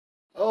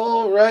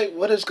Alright,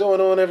 what is going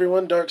on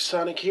everyone? Dark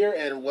Sonic here,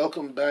 and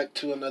welcome back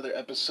to another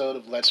episode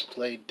of Let's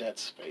Play Dead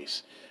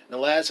Space. In the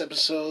last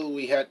episode,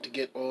 we had to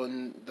get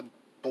on the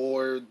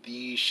board,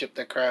 the ship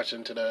that crashed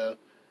into the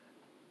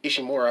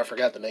Ishimura. I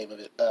forgot the name of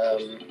it.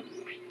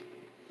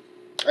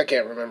 I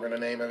can't remember the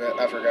name of it.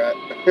 I forgot.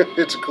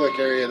 It's a quick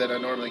area that I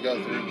normally go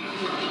through.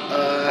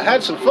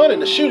 Had some fun in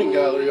the shooting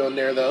gallery on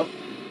there, though.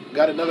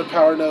 Got another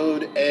power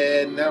node,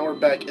 and now we're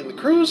back in the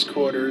crew's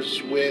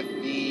quarters with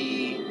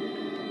the...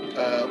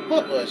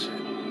 what was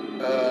it?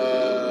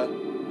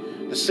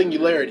 The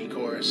Singularity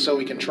Core, so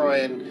we can try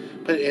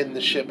and put it in the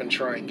ship and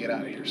try and get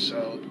out of here.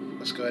 So,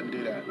 let's go ahead and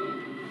do that.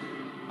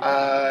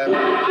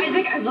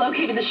 Isaac, I've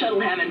located the shuttle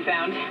Hammond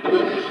found.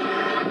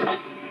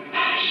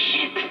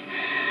 Shit.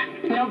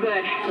 No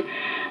good.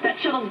 That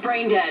shuttle's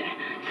brain dead.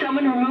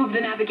 Someone removed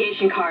the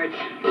navigation cards.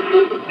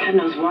 God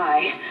knows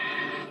why.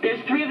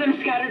 There's 3 of them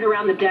scattered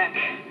around the deck.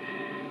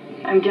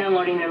 I'm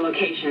downloading their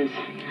locations.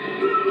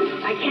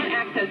 I can't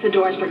access the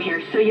doors from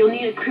here, so you'll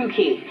need a crew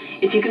key.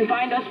 If you can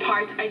find those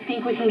parts, I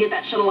think we can get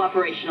that shuttle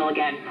operational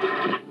again.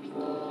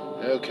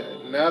 Okay,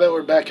 now that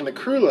we're back in the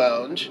crew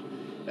lounge,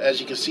 as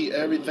you can see,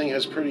 everything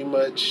has pretty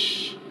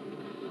much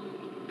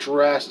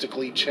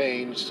drastically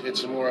changed.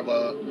 It's more of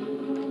a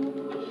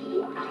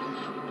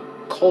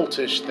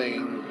cultish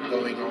thing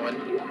going on.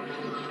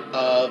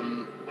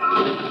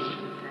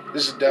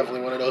 This is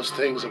definitely one of those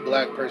things a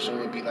black person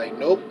would be like,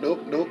 nope,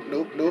 nope, nope,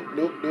 nope, nope,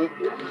 nope, nope.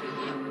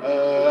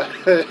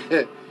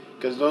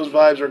 Because those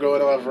vibes are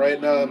going off right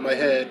now in my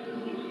head.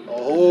 A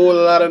whole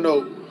lot of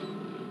nope.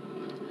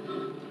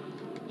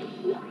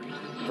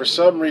 For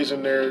some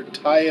reason, they're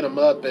tying them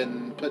up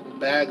and putting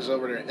bags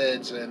over their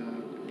heads,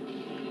 and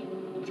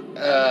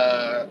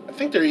I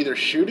think they're either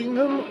shooting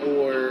them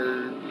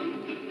or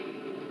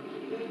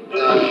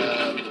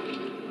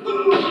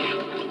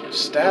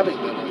stabbing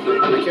them, I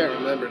think. I can't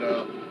remember,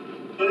 though.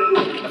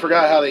 I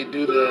forgot how they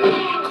do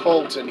the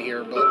cult in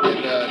here, but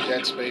in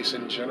Dead Space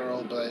in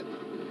general, but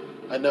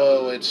I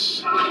know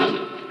it's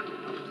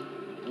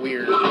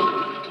weird.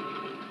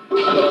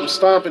 But I'm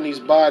stomping these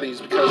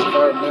bodies because if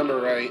I remember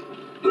right,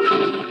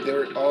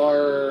 there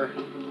are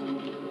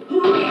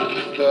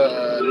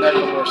the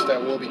necromorphs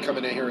that will be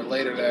coming in here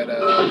later that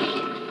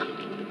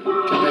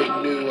can make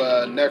new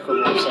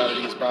necromorphs out of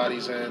these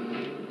bodies,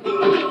 and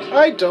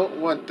I don't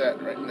want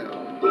that right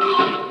now.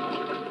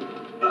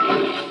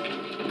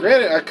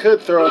 Granted, I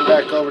could throw him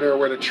back over there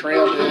where the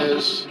tram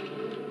is.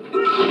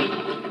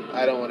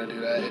 I don't want to do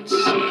that. It's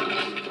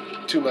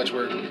too much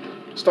work.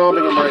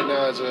 Stomping him right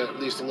now is at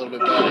least a little bit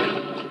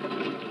better.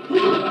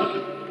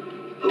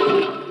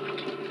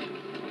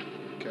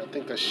 Okay, I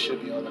think that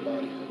should be on the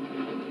body.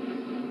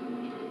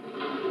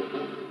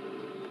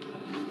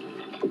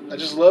 I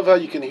just love how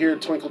you can hear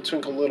Twinkle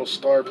Twinkle Little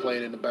Star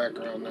playing in the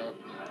background now.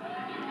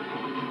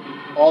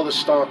 All the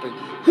stomping.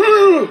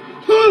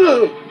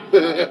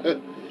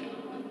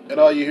 And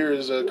all you hear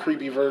is a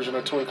creepy version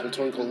of Twinkle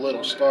Twinkle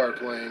Little Star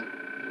playing.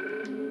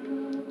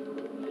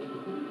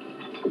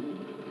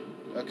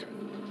 Okay,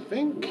 I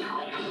think...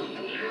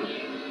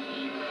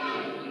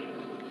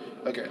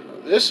 Okay, no,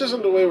 this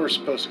isn't the way we're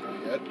supposed to go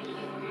yet.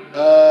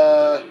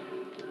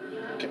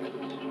 Okay,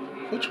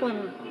 which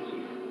one?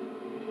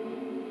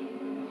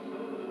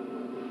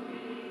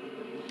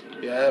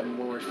 Yeah, I have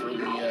more for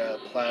the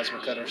plasma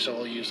cutter, so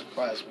I'll use the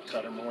plasma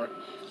cutter more.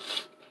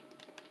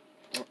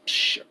 Oh,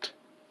 shit.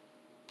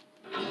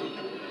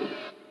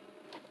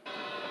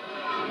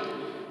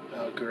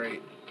 Oh,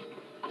 great.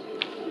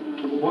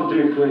 What do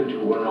you cling to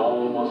when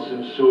all must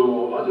seem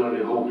so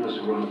utterly hopeless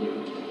around you?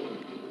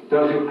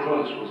 That your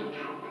cross was a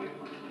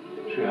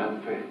true. She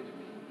had faith.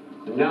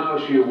 And now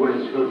she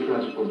awaits her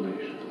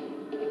transformation,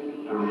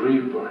 a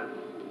rebirth.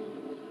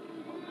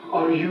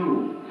 Are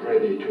you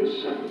ready to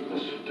accept the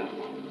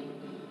stubble?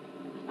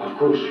 Of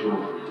course you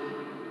are.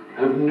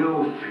 Have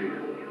no fear.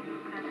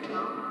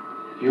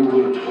 You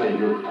will play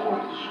your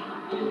parts.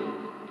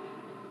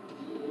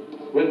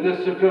 Witness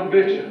the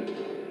conviction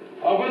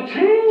of a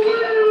true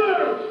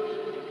believer!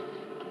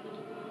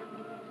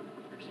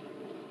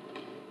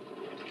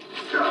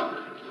 Stop.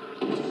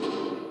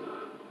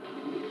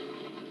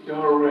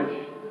 You're ready.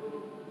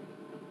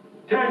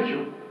 Thank you.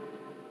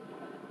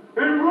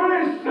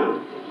 Embrace them!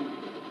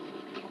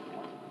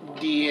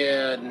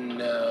 Yeah,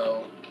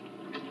 no.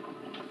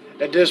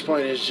 At this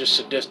point, it's just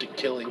sadistic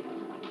killing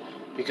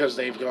because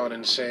they've gone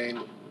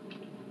insane.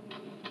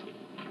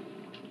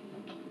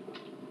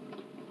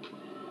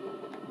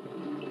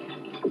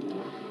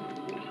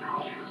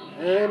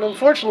 And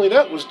unfortunately,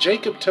 that was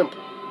Jacob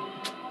Temple.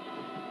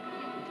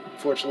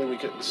 Fortunately, we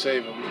couldn't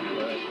save him,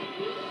 but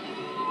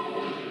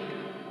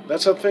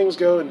that's how things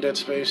go in Dead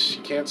Space.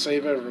 You can't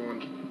save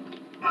everyone.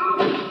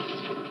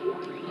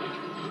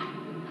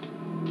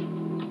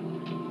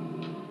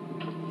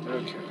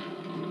 Okay.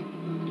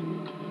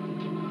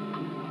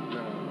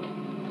 No.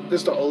 This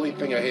is the only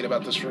thing I hate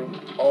about this room.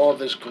 All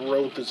this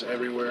growth is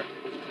everywhere.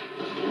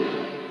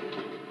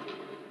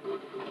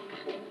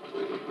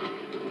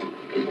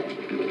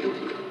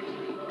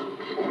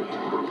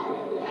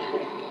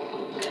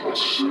 Oh,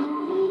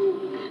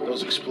 shit.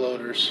 Those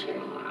exploders.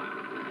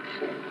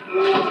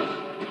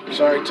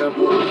 Sorry,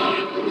 Temple.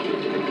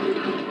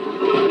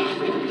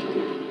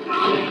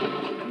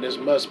 And this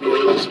must be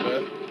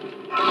Elizabeth.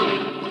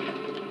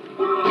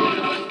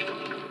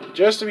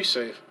 Just to be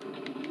safe.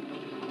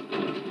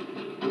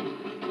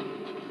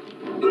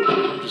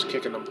 I'm just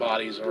kicking the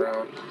bodies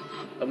around.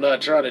 I'm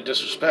not trying to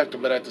disrespect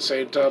them, but at the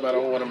same time, I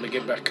don't want them to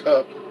get back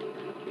up.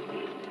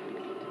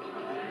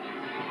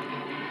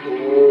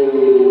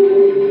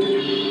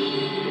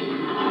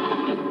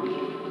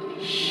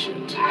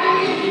 Shit.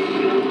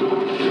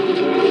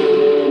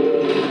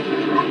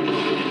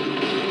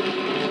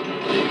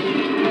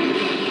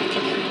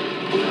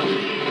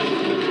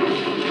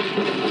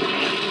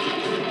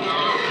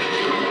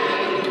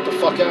 Get the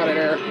fuck out of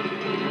there.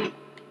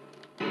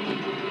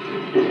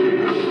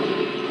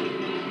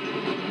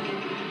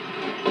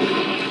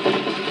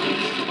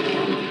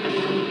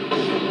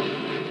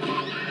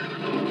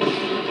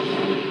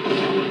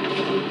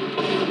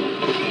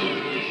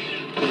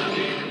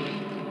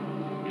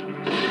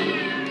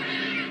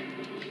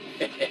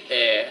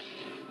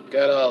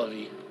 Got all of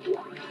you.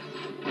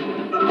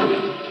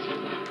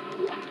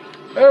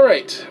 All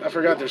right, I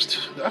forgot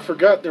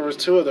there was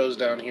two of those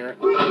down here,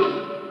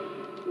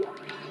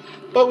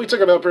 but we took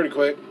them out pretty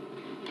quick.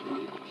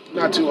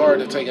 Not too hard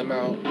to take them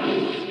out.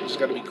 Just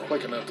got to be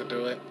quick enough to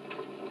do it.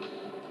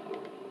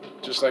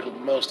 Just like with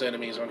most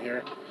enemies on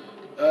here.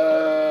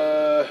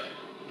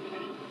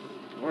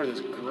 More of this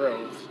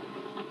growth.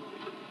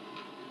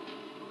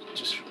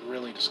 Just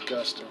really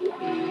disgusting.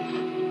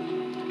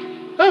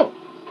 Oh!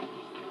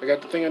 I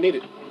got the thing I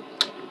needed.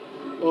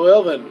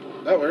 Well then,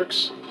 that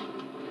works.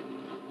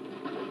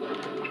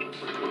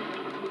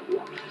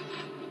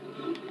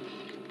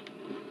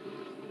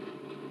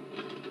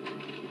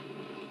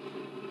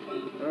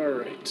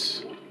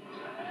 Alright.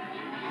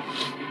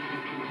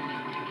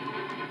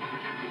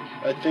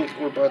 I think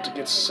we're about to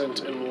get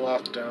sent in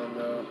lockdown,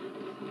 though.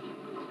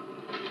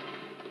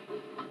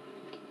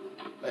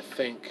 I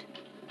think.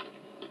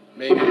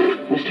 Maybe.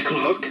 Mr.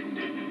 Clark,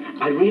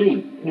 I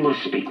really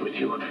must speak with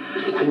you.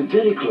 I'm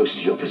very close to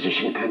your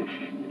position,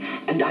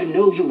 and I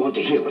know you want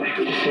to hear what I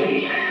have to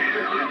say.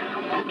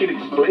 I can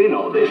explain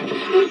all this.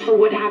 So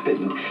what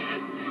happened?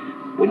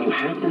 When you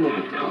have the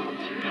nav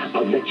cards,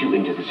 I'll let you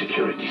into the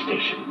security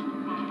station.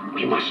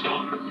 We must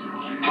talk.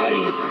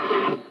 Hurry.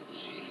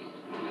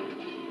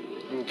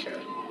 Okay.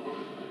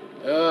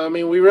 I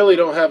mean, we really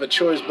don't have a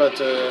choice but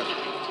to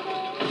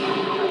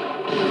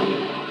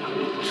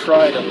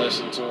try to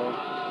listen to him.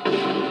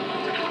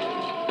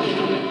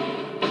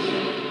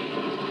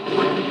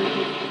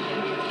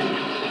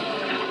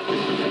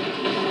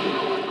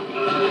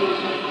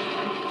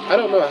 I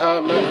don't know how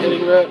I'm not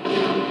hitting that.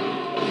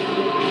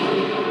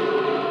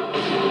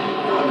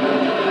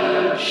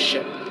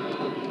 Shit.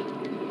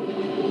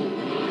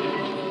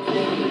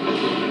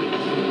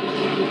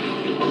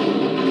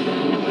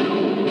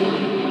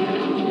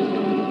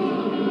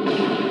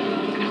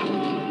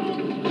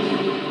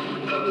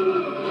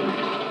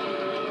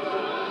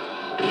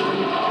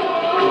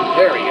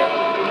 There we go.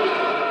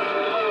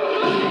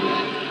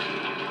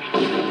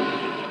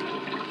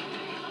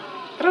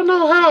 I don't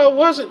know how I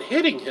wasn't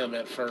hitting him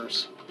at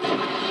first.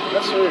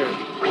 That's weird.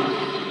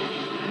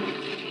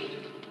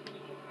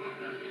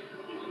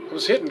 I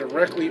was hitting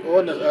directly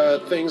on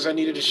the things I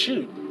needed to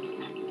shoot.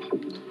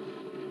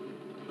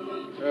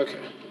 Okay.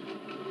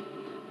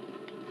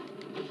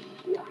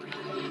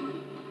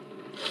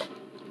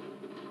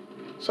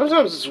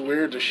 Sometimes it's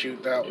weird to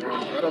shoot that one.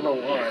 I don't know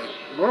why.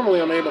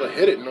 Normally I'm able to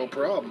hit it no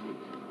problem.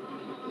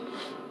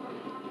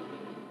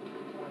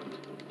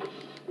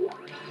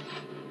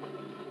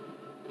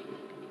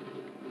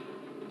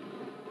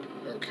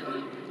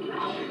 Okay.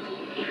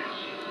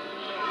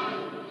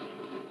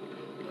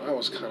 That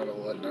was kind of a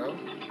letdown.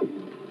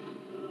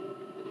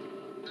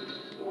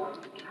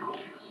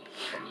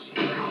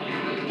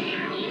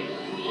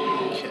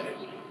 Okay.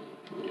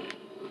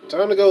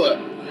 Time to go up.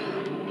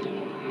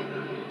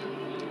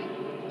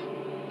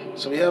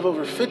 So we have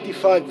over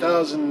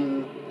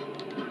 55,000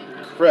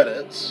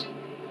 credits.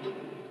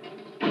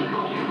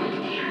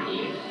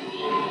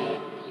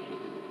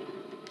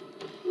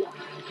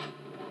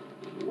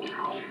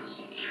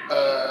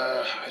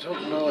 I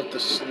don't know if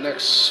this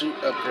next suit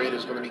upgrade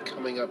is going to be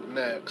coming up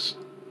next.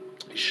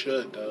 It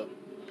should, though.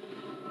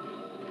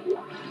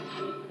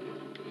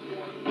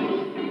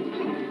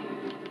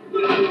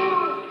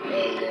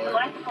 The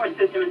life support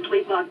system in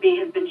Sleep Block B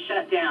has been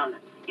shut down.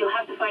 You'll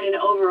have to find an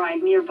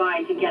override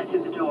nearby to get to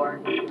the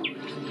door.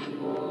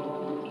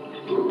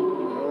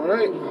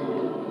 Alright.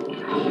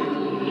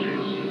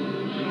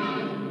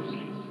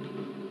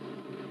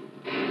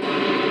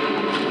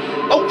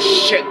 Oh,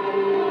 shit!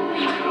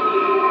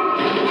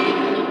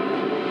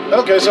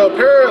 Okay, so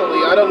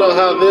apparently, I don't know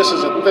how this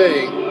is a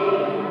thing.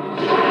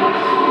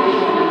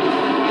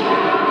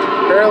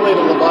 Apparently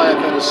the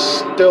Leviathan is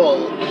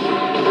still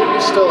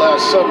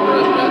has some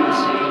remnants.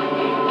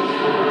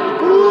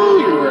 Ooh,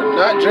 you are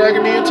not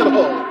dragging me into the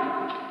hole.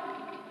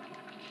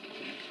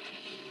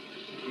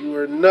 You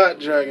are not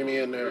dragging me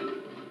in there.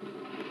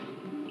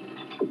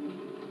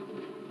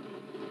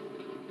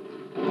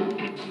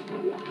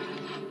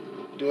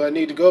 Do I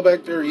need to go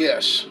back there?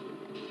 Yes.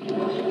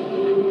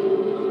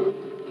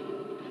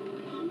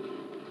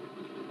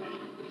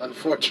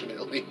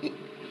 Unfortunately.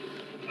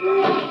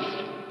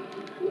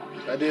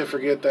 I did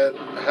forget that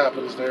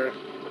happens there.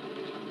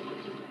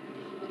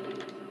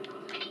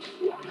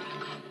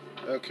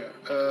 Okay.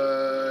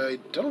 I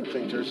don't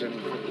think there's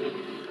anything.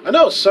 I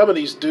know some of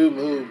these do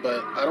move,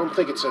 but I don't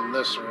think it's in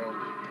this room.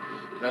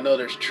 And I know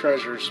there's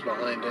treasures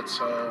behind it,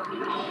 so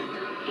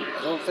I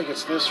don't think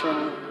it's this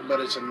room, but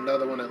it's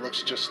another one that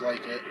looks just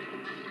like it.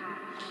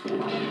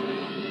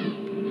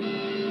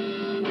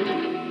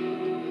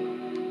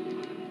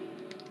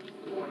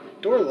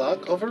 Door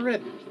lock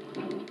overridden.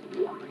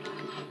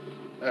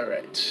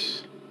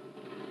 Alright.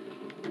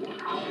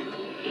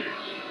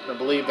 I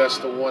believe that's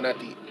the one at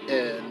the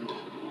end.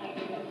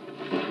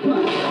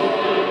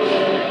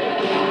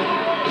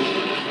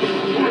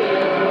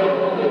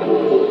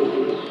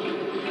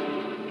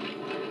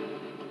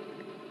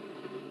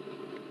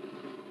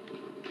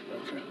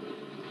 Okay.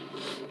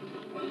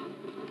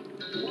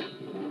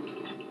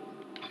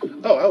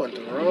 Oh, I went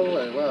the wrong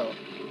way. Wow.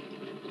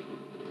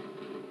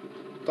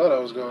 Thought I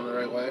was going the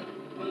right way.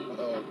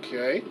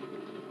 Okay.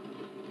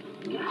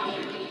 Okay,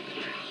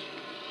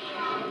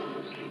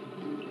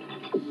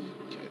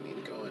 I need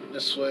to go in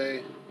this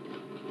way.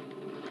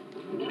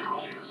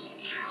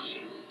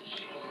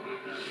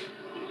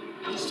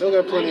 Still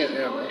got plenty of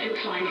ammo. And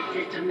climate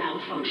system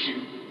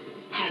malfunction.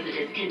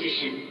 Hazardous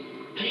condition.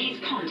 Please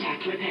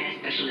contact repair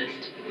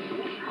specialist.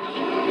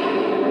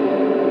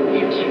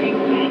 Entering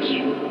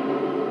vacuum.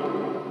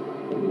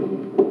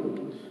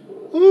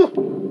 Ooh.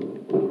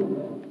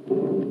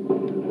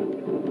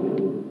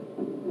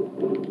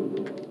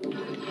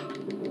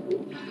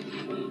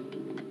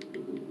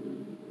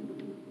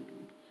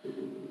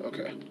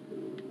 Okay.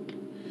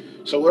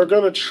 So we're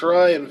going to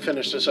try and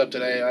finish this up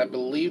today. I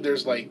believe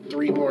there's like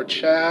 3 more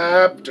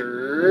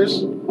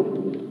chapters.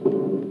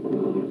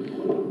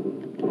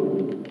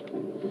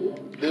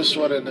 This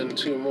one and then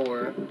 2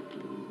 more.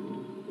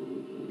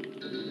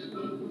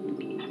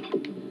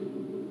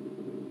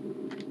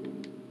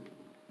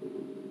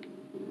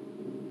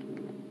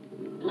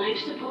 Life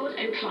support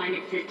and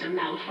climate system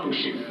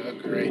malfunction. Yeah,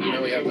 great.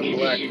 Now we have the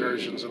black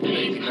versions of the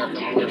baby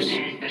knuckle horse.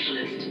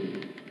 Specialist.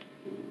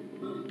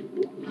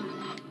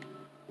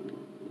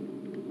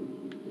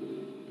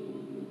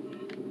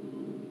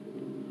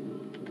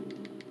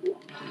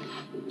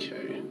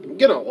 Okay. I'm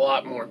getting a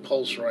lot more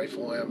pulse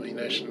rifle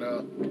ammunition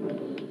now.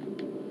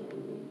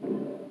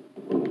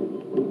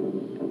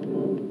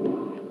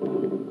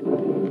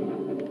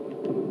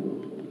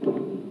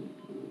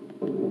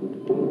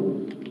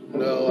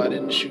 No, I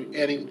didn't shoot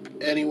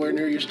anywhere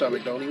near your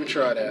stomach. Don't even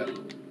try that.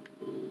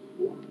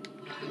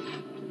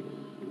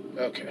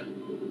 Okay.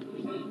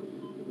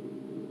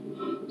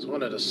 So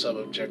one of the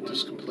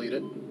sub-objectives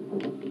completed.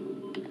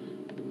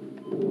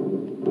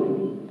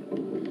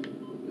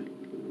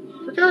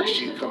 Forgot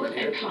you come in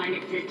here.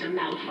 Climate system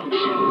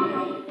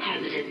malfunction.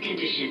 Hazardous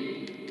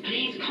condition.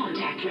 Please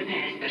contact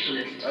repair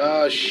specialist.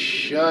 Oh,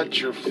 shut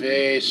your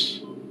face.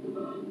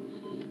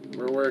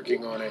 We're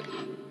working on it.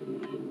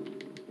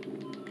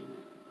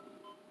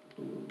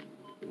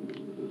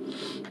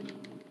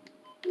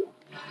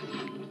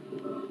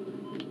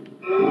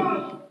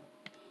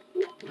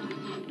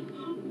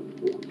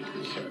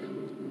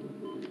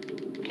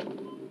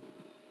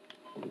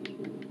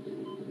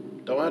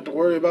 Don't have to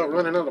worry about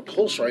running out of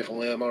pulse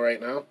rifle ammo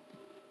right now.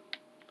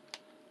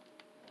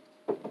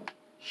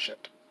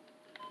 Shit.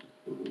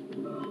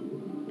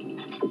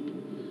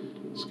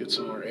 Let's get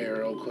some more air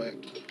real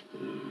quick.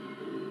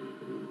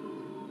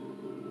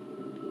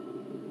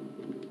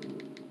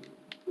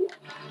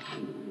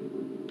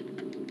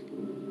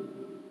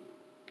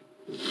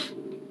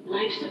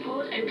 Life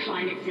support and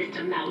climate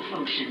system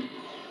malfunction.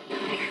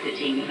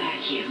 Exiting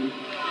vacuum.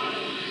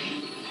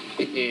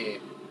 Okay,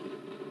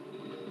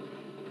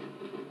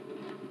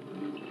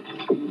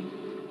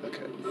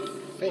 I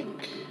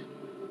think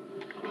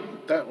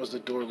that was the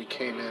door we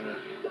came in.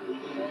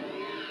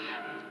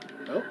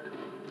 Nope.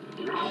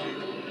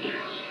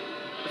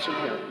 What's in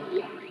here?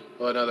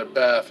 Oh, another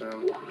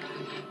bathroom.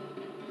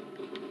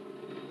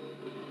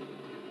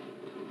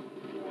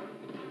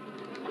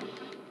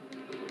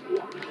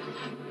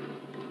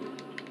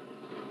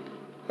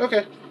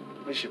 Okay,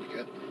 we should be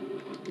good.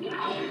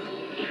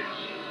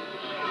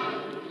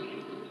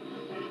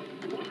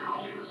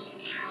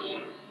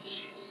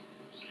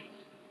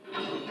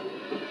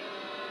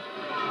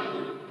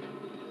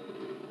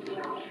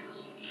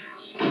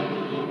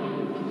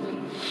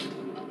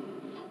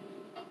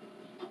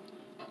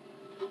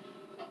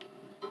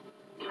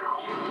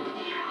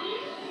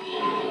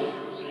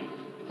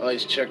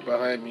 Always check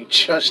behind me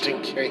just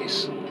in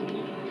case.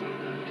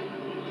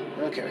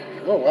 Okay.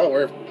 Oh wow,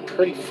 we're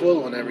pretty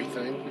full on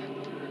everything.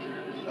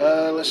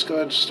 Let's go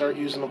ahead and start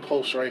using the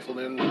pulse rifle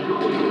then.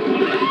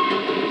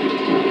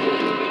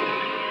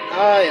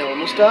 I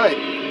almost died.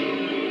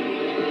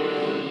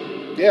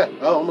 Yeah,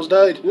 I almost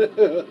died.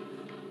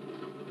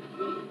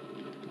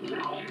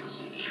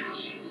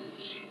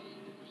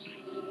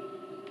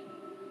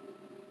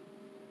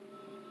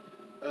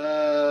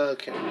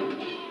 Okay.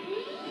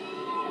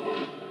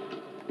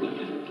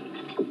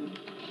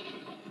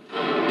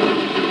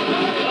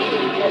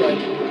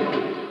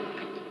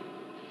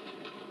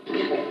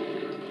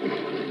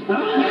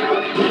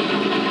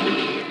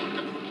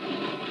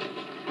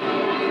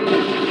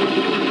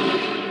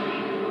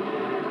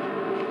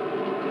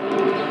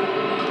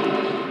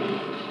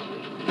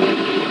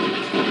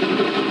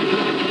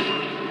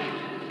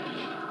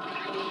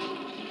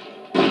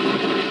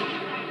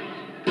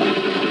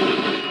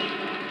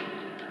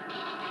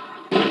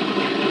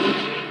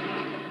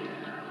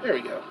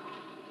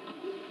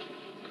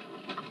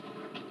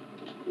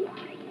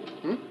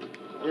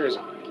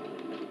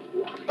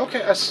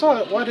 I saw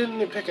it. Why didn't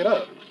it pick it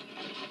up?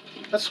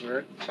 That's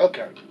weird.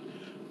 Okay.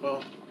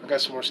 Well, I got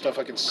some more stuff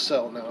I can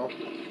sell now,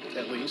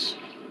 at least.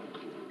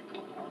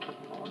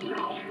 There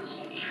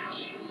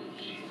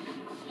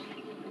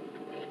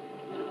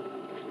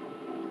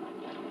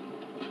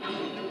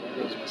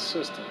goes my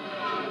system.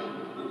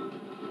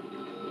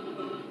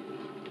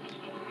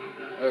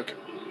 Okay.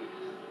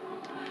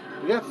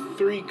 We got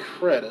 3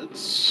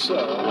 credits,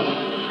 so...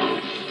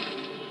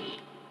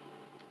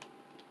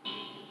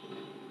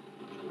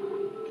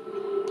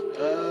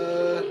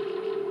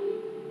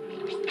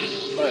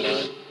 why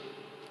not?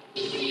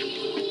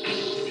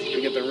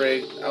 We get the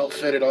rig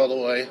outfitted all the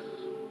way.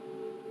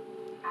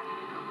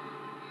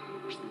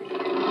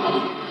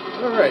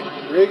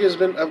 Alright, rig has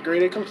been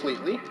upgraded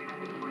completely.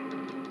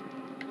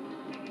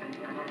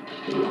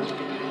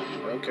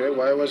 Okay,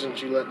 why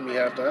wasn't you letting me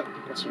have that?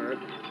 That's weird.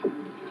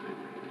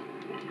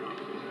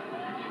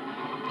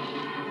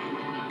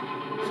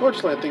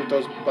 Fortunately, I think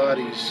those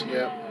bodies,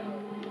 yeah.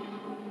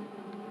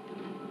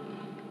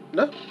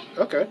 No?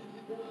 Okay.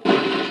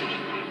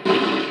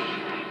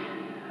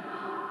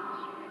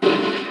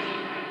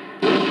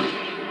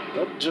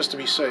 Nope, just to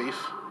be safe.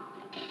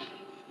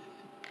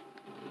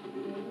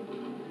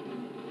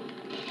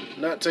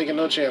 Not taking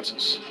no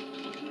chances.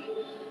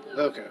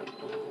 Okay.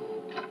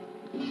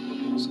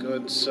 Let's go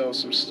ahead and sell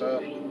some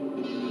stuff. And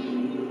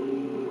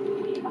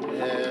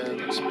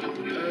let's put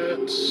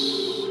that.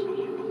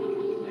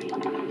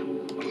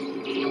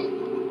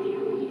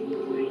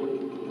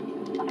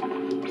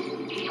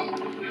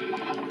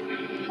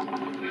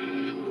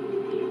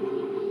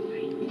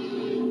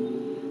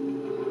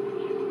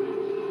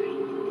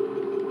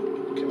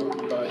 Okay, I'll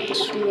buy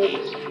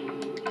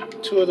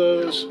two of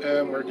those,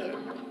 and we're good.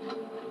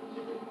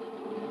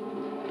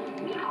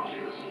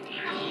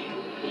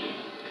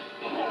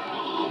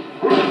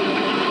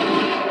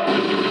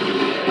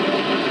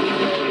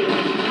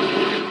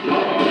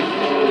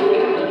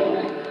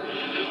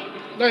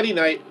 Nighty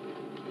night.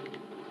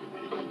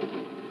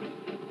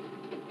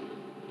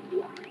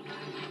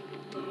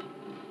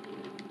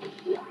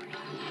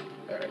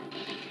 Alright.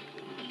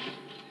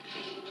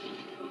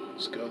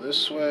 Let's go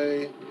this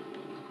way.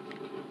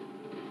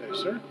 There,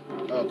 sir.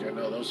 Okay,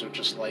 no, those are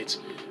just lights.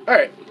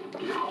 Alright.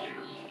 You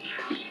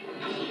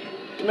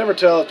can never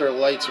tell if they're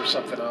lights or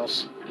something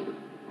else.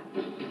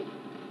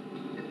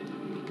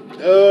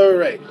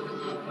 Alright.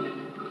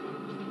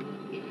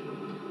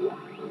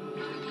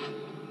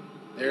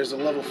 There's a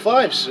level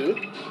 5 suit.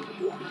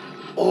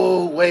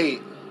 Oh,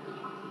 wait.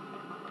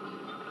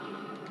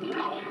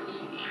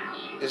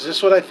 Is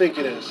this what I think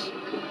it is?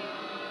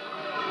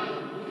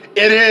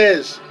 It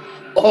is!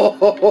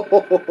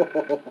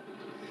 Oh,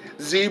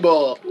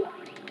 Z-Ball.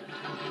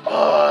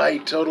 Oh, I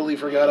totally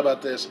forgot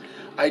about this.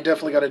 I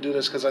definitely got to do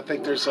this because I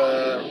think there's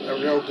a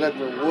real good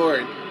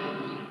reward.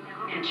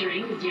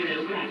 Entering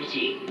 0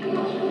 gravity.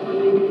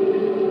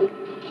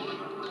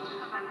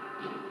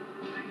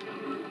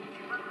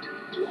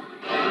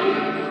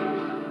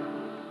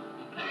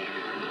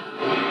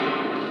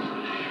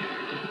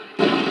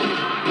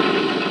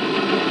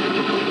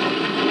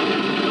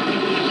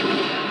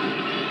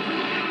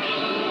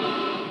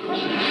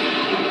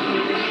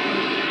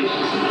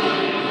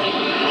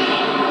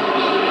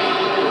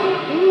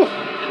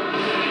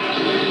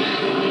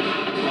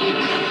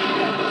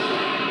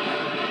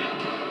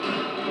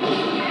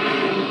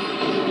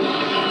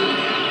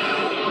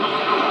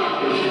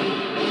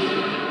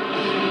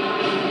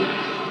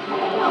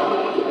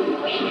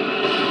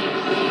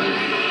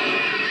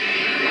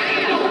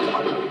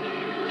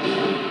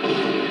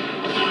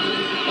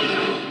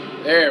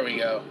 There we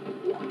go.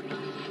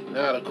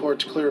 Now the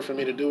court's clear for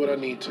me to do what I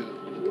need to.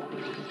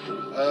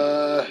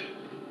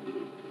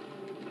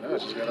 Now I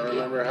just gotta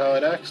remember how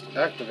it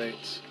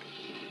activates.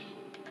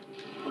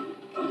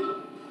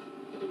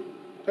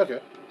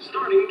 Okay.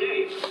 Starting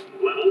game.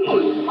 Level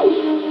 1.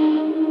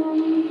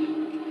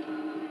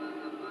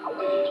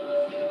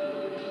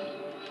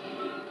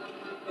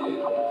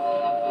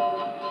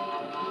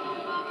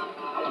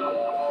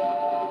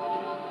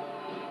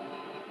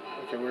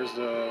 Okay, where's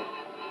the...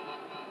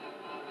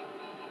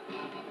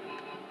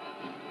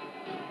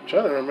 I'm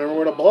trying to remember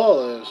where the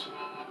ball is.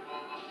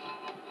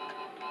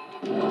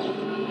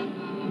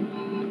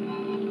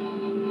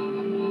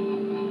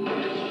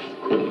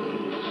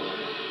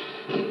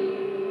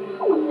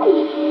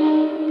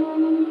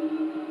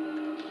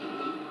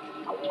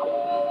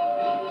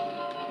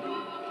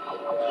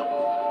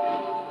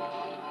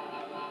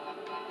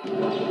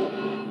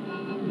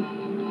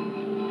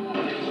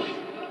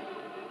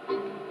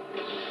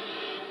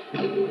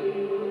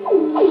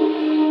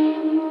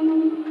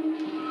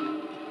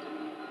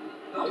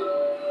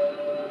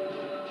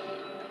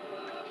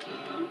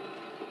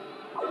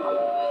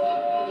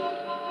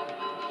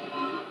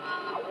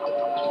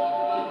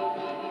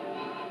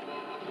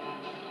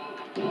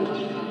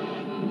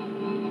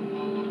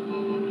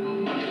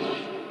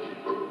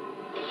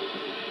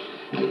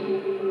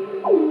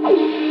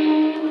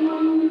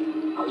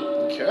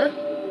 Okay.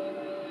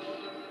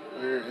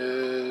 Where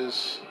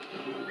is...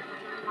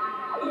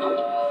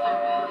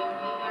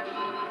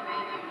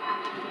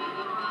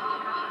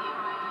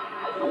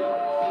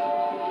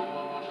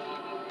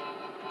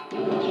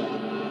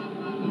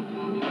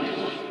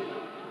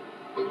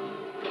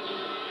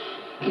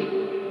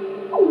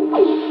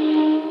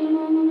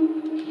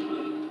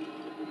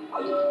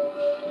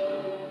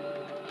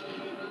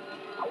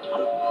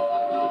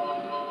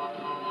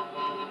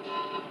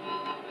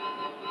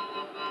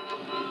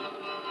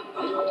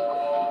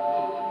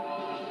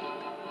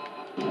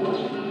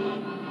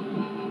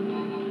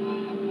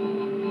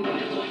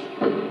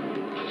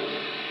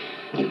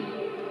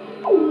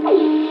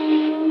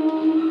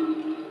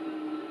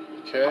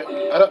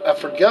 Okay. I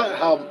forgot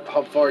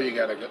how far you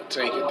gotta go,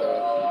 take it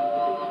though.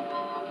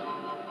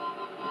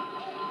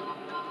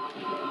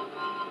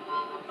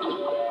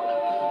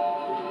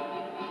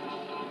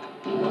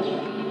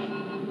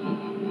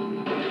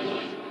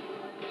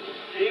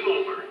 Game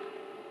over.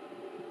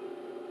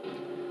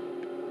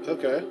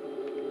 Okay.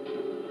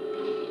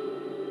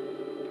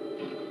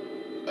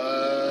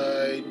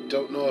 I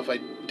don't know if I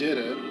did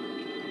it.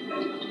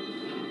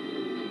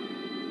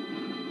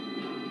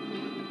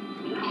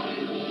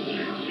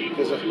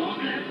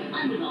 Locker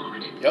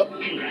unlocked. Yep.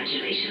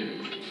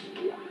 Congratulations.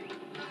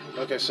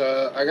 Okay,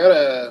 so I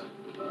gotta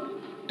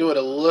do it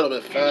a little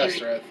bit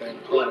faster, I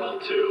think. Hold Level on.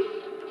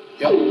 2.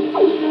 Yep.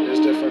 There's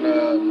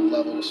different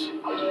levels.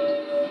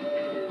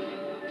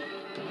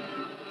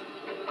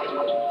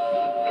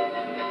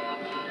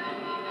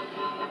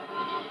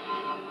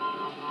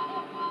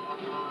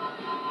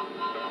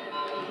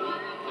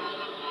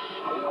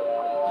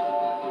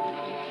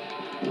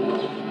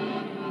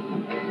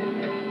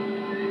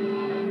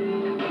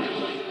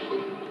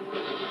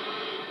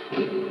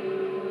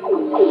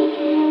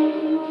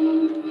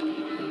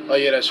 Oh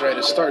yeah, that's right.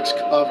 It starts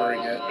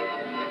covering it.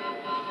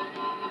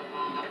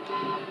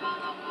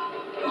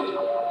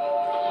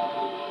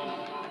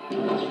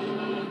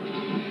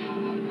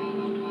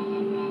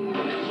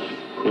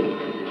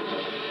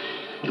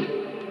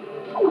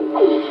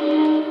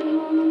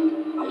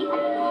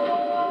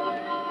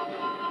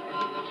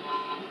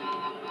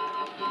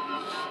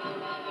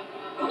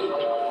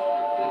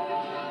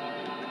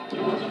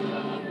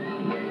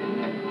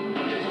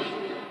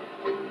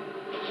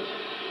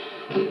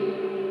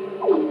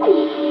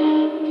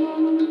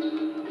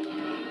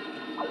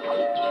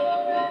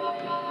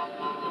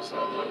 What's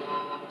that one?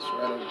 It's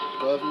right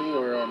above me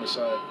or on the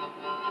side?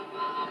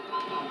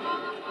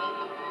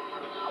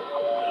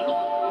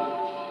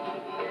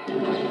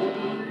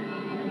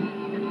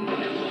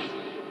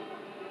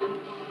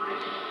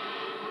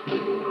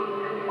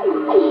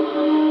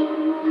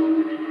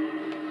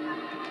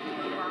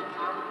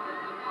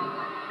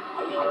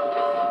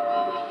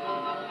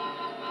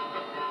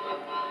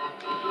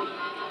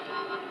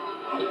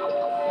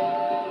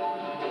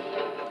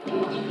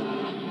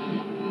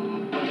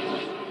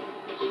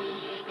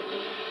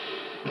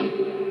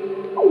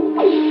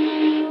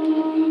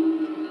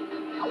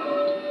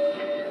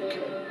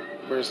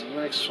 Where's the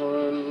next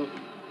one?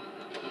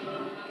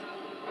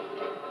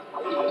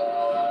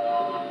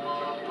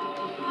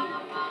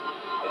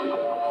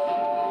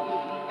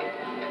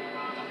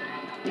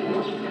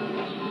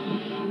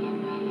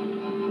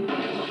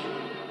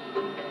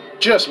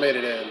 Just made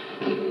it in.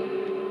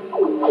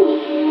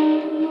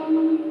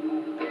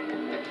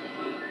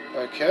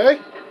 Okay.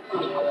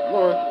 Come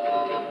on.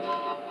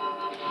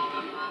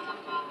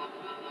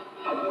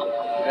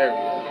 There we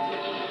go.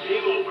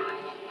 Game over.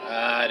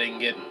 I didn't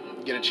get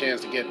a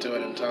chance to get to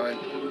it in time.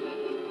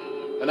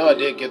 I know I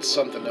did get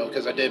something though,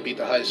 because I did beat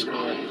the high score.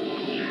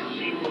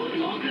 Reward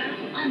locker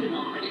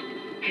unlocked.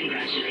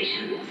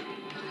 Congratulations.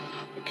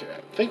 Okay,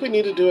 I think we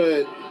need to do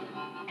it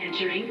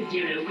Entering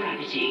zero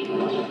gravity.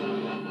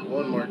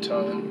 one more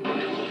time.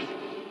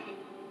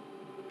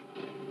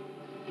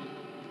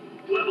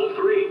 Level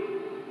 3.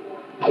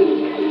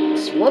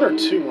 It's one or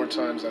two more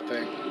times, I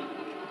think.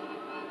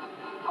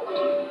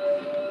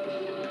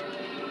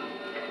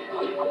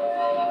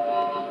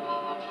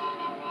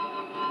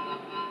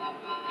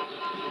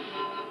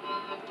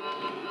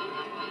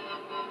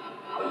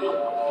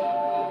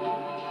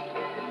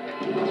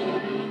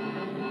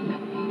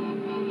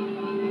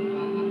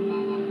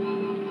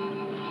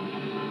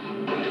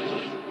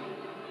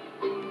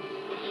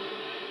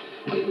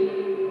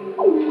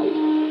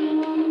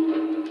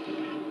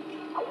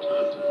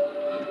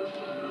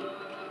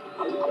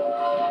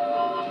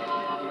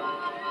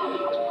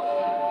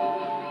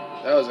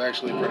 That was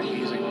actually a pretty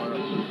easy one.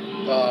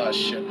 Ah,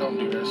 shit, don't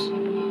do this.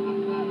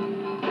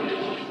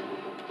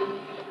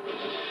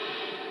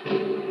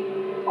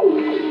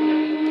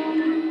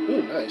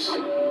 Ooh, nice.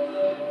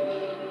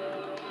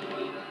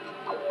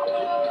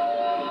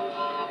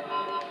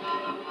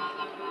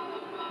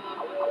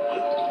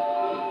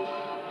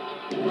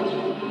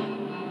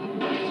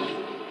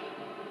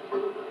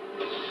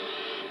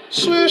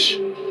 Swish!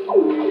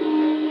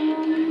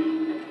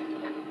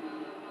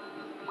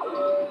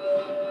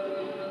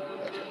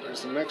 Okay,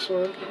 there's the next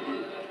one.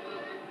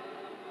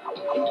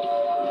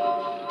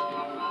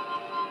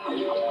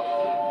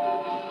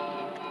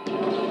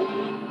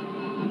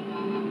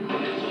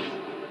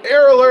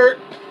 Error alert!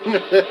 I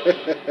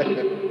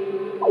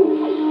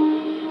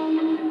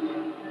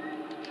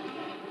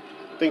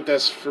think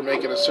that's for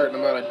making a certain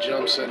amount of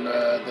jumps in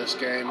this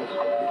game.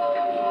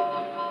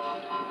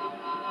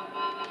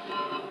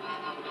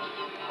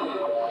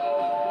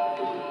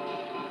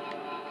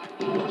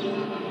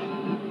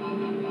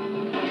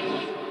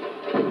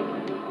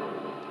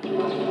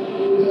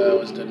 That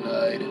was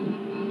denied.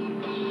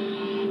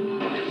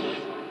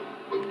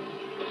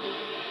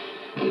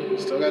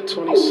 Still got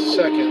 20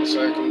 seconds, so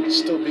I can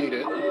still beat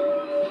it.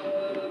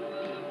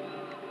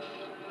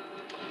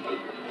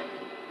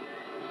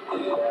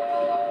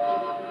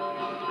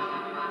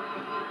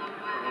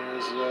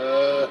 There's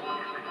I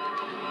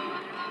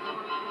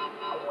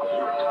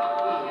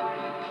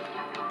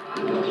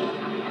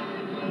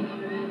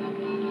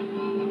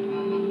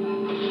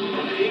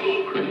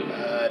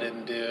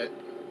didn't do it.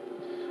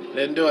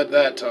 Didn't do it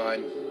that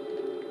time.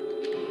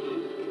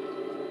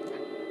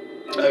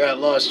 I got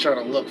lost trying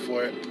to look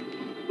for it.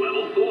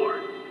 Level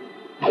 4.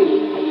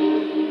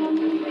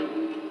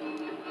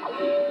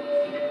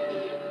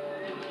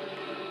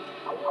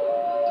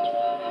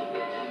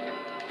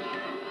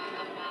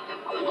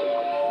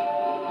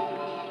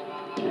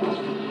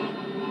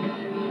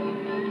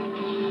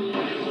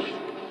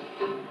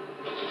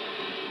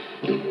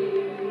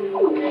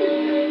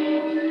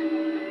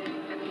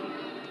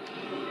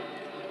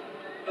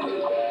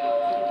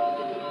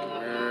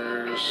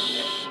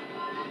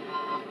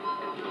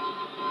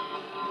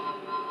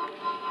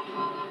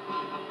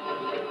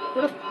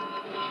 Where the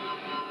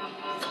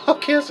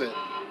fuck is it?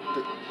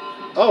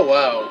 Oh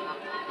wow,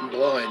 I'm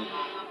blind.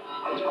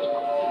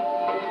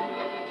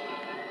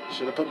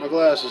 Should have put my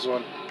glasses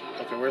on.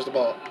 Okay, where's the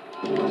ball?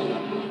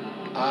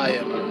 I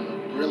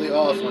am really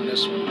off on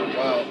this one.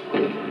 Wow.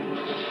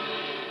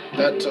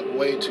 That took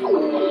way too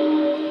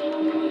long.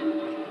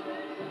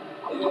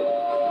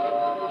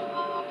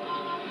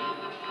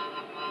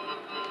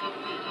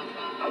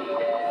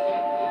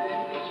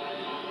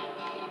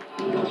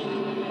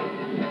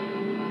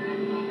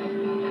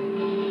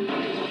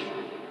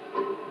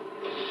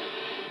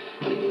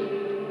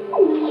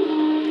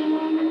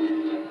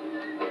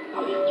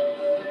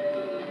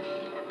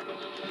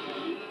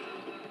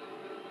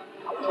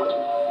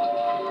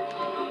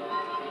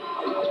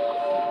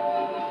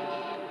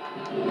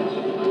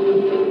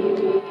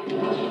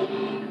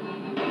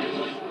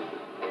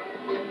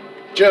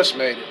 Just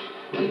made it.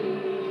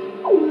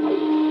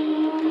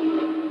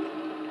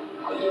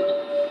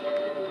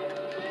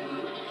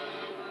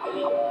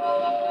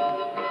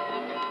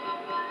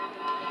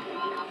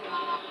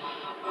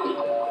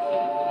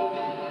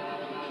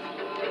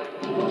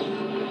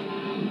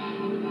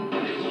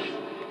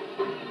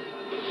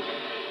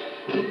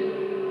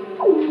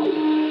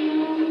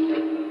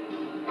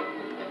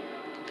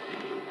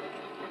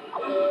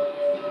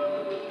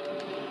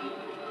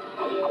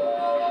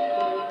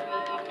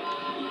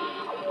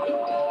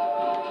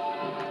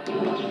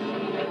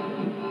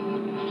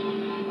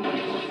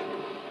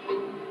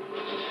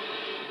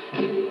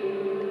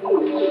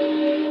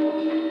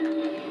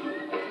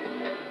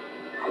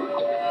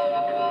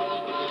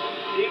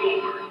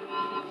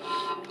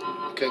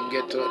 Couldn't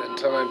get to it in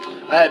time.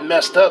 I had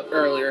messed up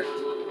earlier.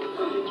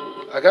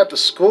 I got the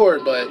score,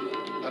 but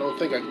I don't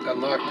think I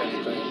unlocked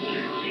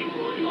anything.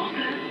 Reward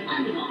locker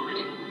unlocked.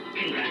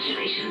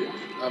 Congratulations.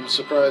 I'm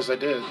surprised I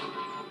did.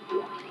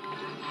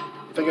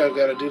 I think I've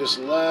got to do this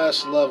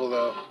last level,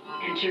 though.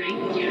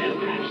 Entering zero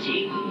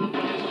gravity.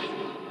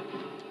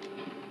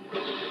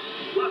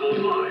 Level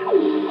 5.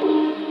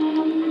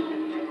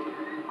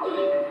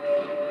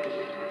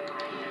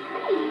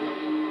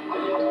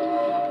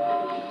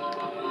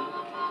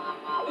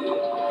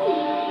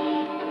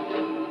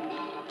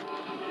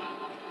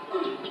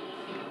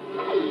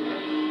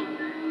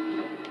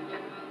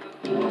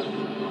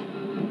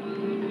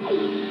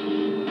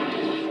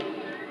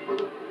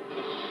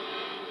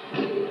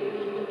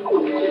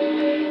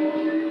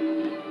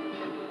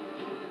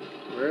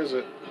 Where is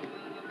it?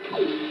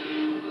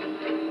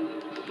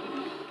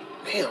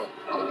 Damn.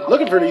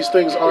 Looking for these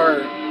things are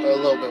a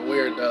little bit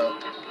weird, though.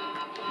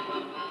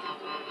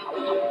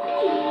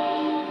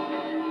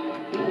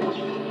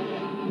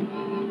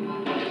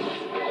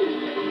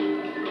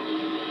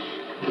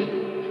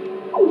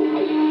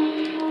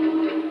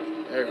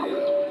 There we go.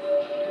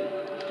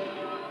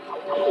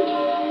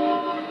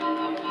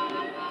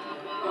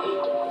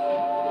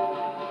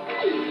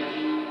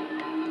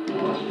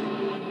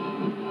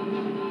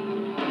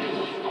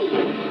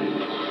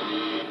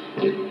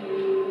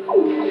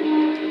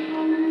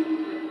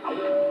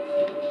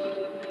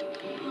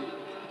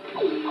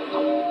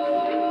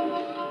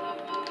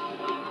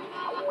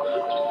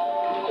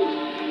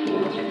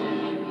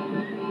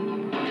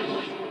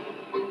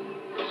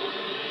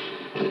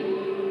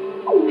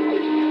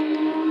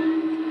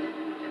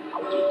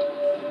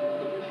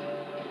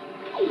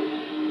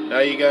 Now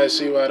you guys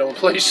see why I don't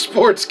play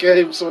sports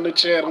games on the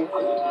channel.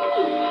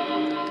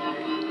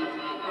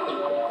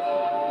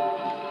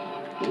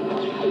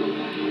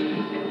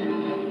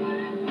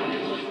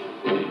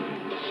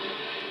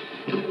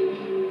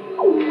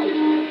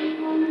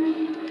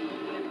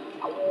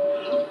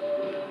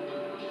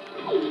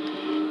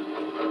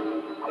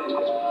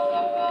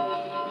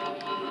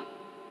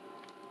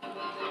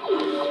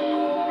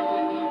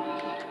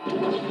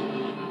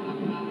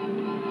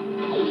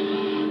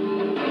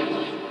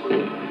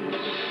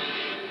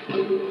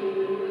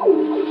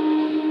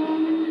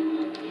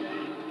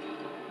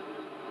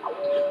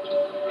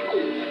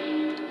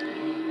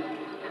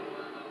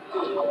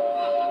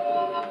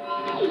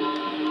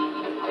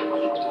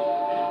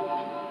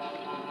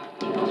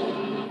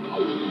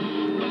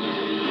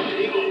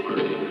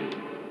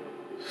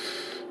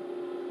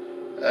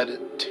 I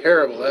did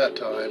terrible that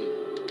time.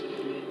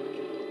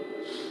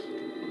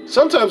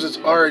 Sometimes it's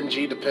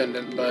RNG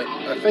dependent, but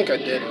I think I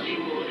did it.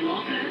 Reward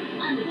locker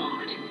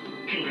unlocked.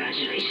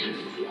 Congratulations.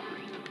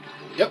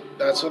 Yep,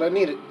 that's what I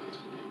needed.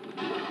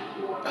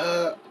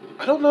 I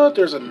don't know if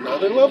there's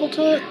another level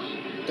to it.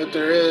 If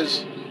there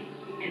is,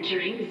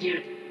 Entering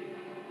 0.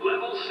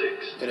 Level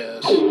 6. it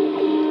is. I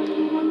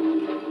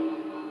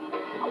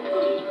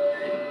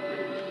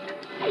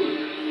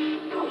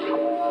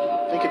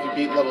think if you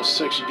beat level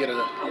 6, you get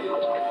a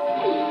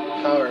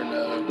power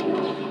node.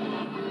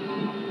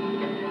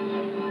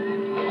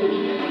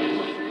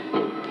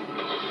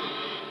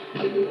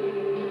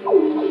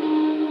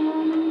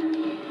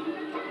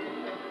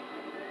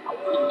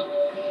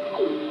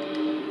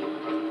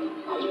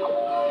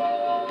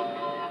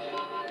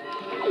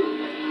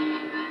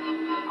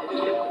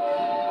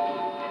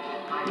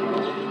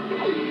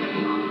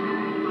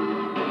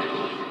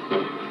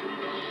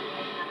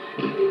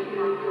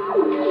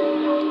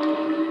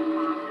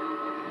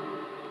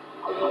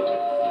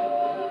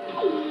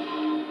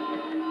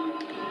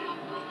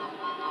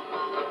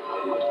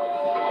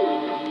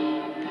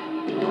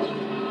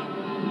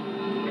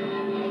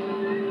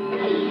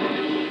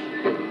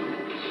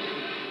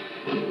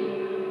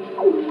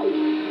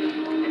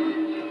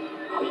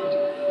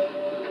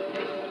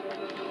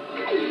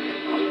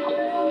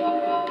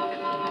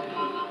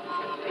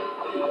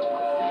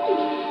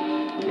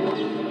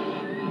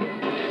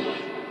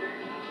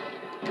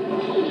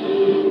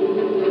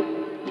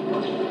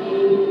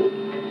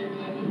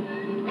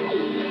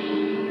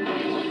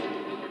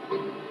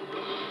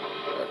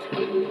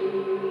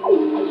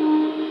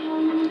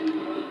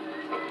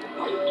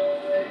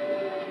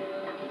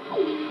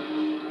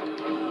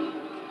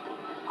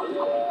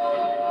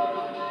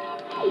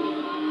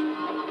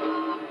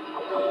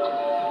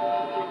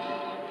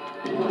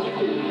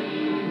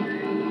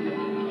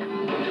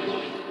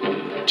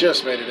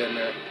 Just made it in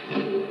there.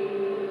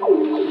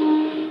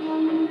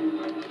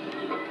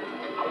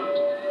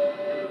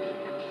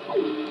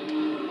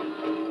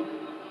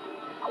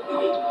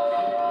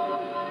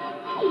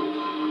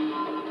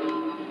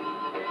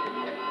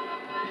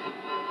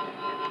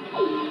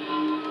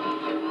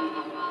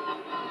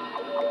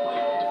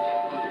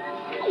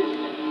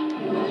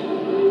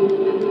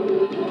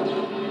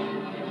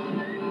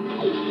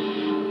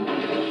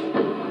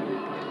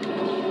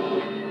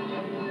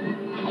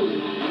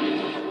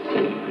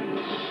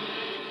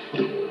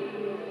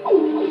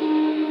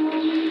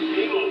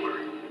 Game over.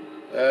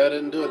 I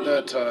didn't do it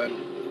that time.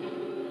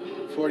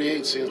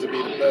 48 seems to be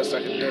the best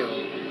I can do.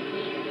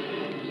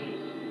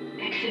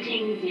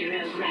 Exiting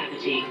 0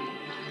 gravity.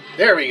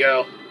 There we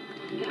go.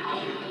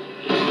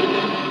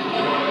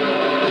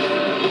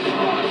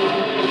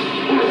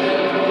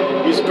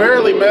 He's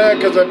barely mad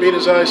because I beat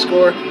his high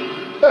score.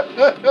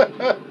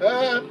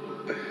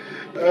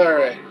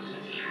 Alright.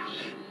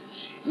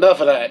 Enough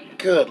of that.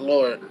 Good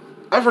lord.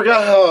 I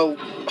forgot how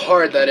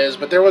hard that is,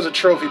 but there was a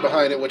trophy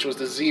behind it, which was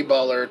the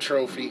Z-Baller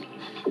trophy.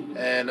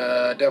 And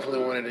I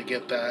definitely wanted to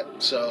get that,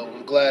 so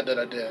I'm glad that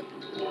I did.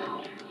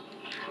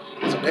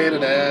 It's a pain in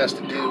the ass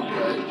to do,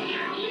 but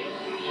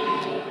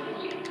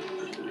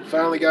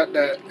finally got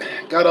that.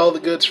 Got all the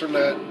goods from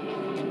that,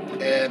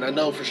 and I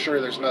know for sure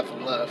there's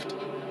nothing left.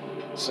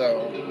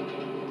 So,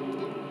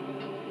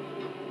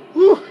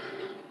 whew.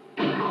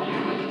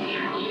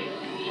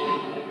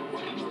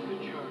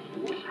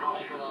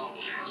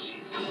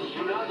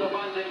 Do not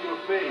abandon your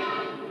faith.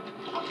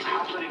 What's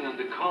happening in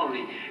the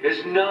colony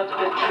is not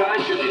a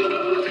tragedy.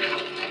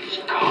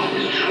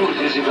 God's truth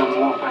is even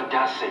more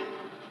fantastic.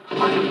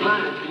 On the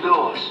planet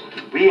below us,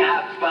 we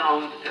have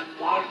found a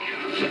marker.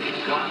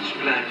 God's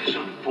plan is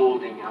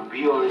unfolding and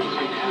we are its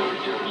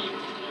inheritors.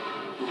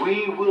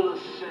 We will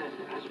ascend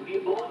as we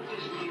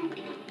always knew.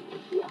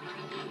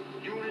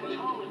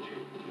 Unitology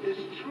is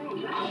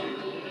truth.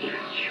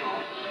 Your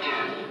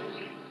death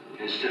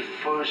is the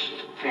first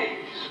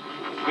phase.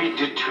 We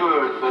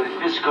deterred by the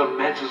physical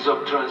methods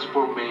of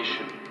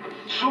transformation.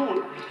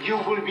 Soon, you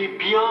will be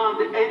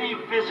beyond any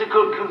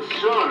physical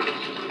concerns.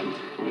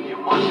 You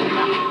must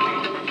have me,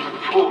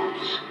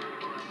 fools.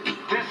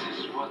 This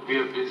is what we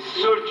have been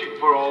searching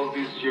for all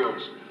these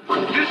years.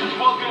 This is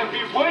what we have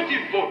been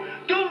waiting for.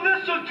 Don't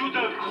listen to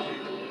them.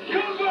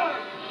 Come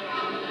back.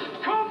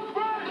 Come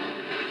back.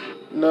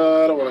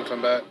 No, I don't want to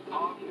come back.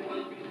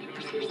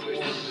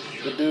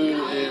 The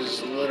dude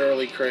is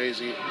literally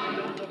crazy.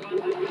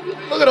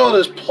 Look at all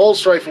this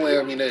pulse rifle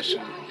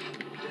ammunition.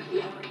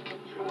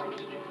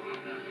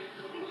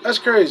 That's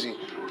crazy.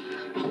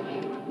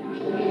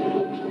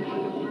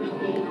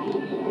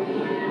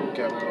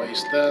 Can't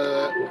waste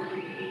that.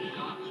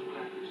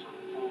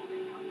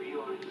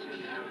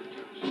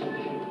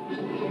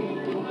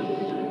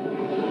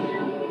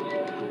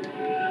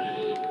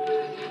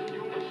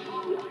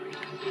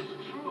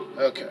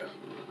 Okay.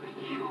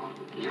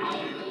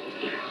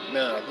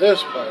 Now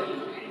this part.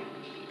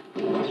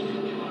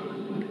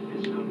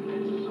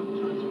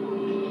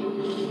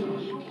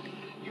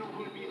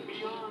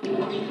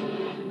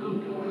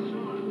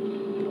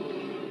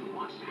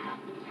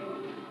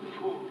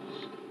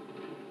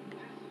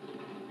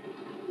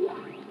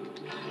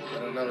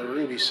 Got another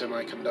ruby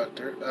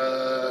semiconductor.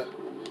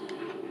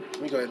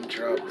 Let me go ahead and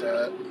drop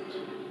that.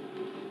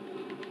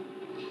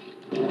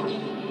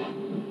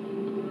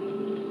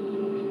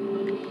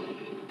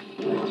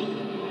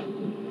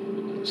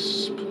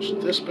 Let's push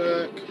this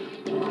back.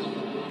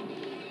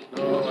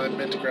 No, I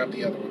meant to grab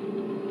the other one.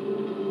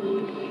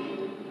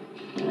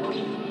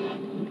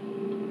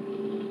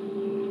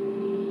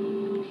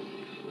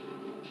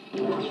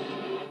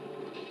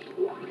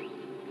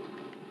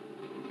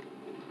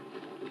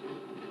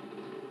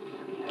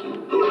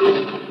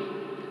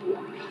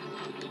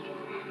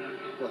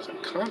 Was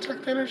it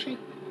contact energy?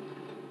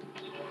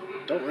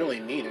 Don't really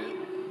need it.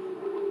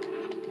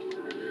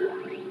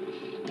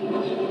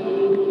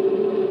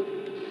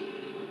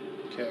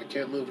 Okay, I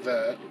can't move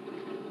that.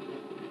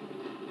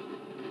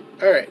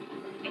 Alright.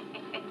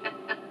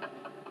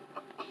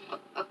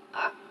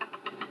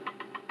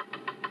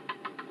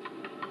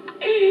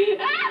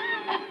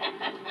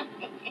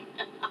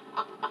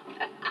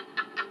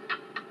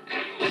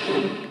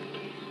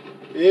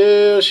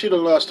 Yeah, she'd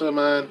have lost her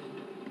mind.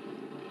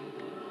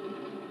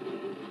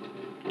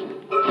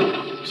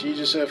 She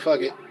just said,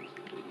 fuck it.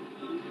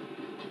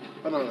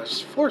 Oh no,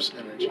 that's force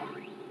energy.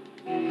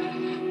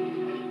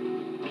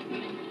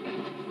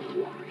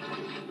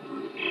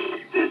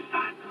 This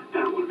time,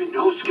 there will be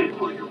no escape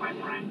for you, my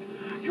friend.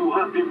 You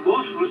have been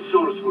most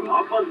resourceful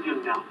up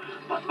until now,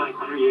 but my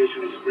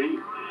creation is free.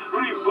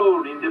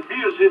 Reborn in the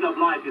fierceness of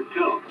life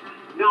itself.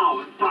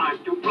 Now it's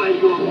time to play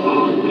your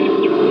part.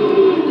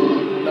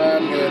 No,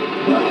 I'm good.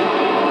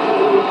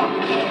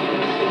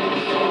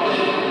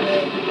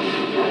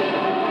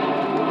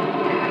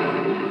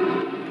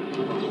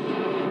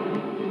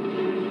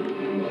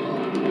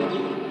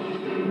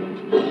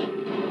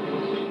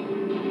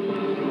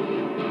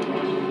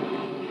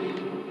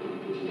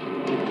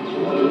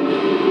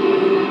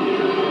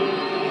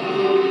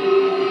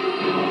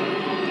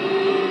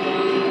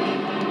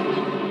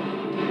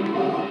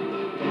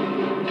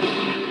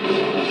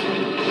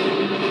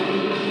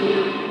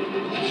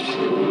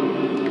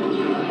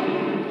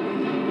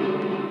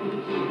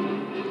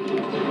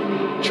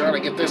 Trying to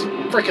get this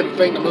freaking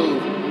thing to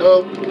move.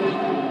 Nope.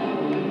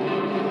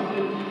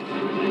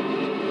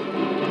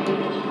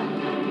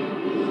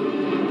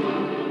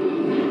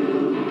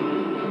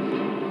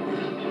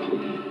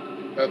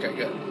 Okay,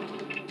 good.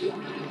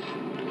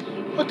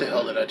 What the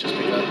hell did I just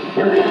pick up? I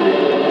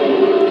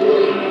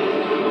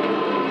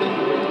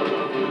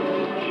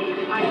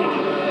think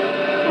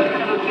what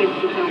kind of a bitch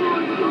is over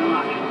with the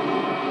luck?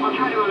 I'll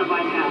try to run a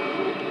bypass.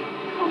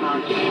 Hold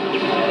on.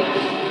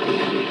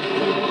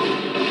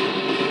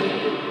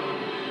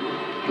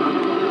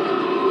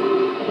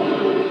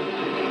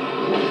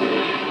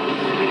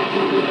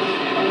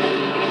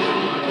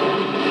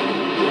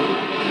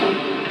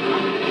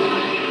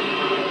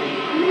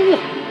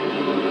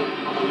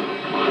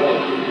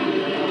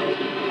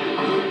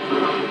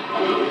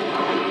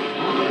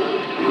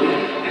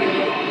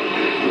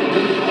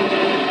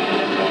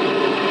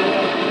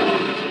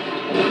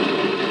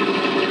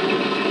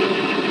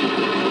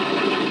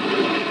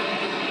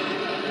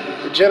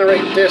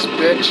 Regenerate this,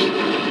 bitch.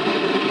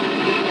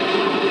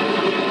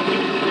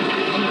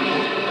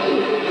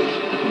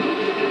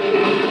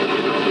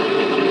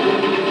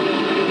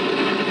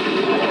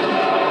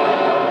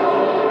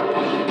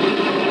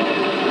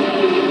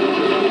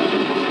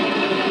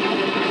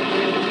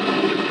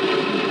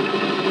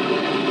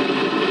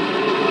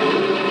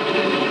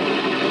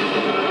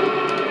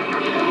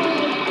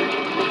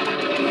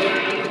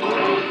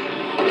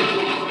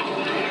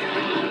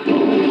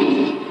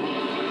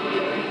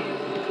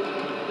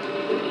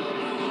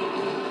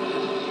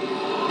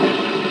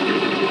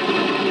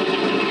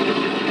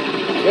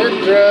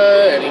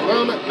 Kendra, any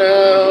moment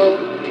now.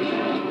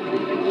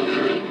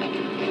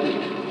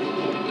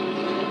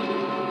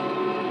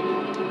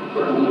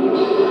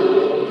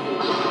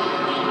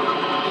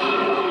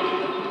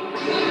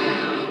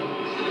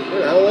 Where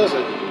the hell is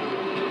it?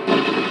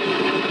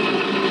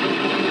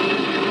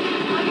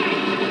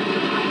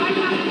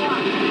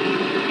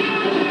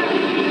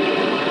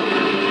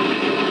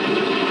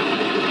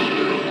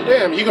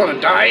 Damn, you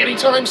gonna die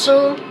anytime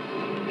soon?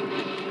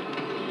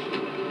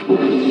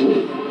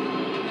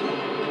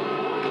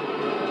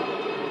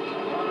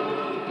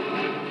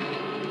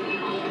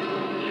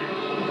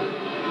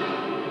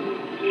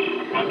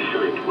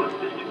 Excellent work,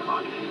 Mr.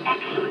 Clark.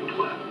 Excellent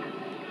work.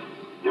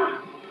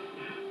 Now,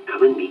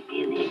 come and meet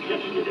me in the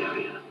executive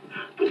area.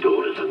 The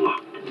door is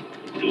unlocked.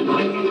 Be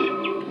quick.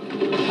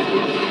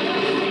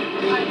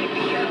 I think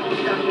be careful,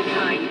 Dr.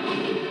 Kind.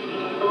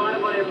 A lot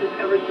of what I've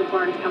discovered so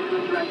far has come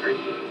from his records.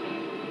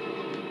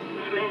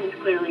 This man has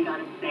clearly gone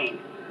insane.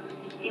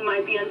 He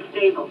might be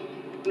unstable,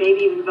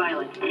 maybe even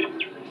violent.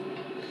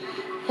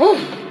 Whew.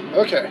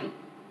 Okay.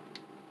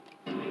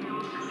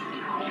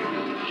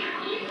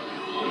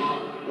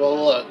 Well,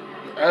 look.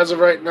 As of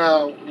right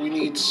now, we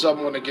need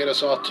someone to get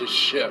us off this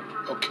ship,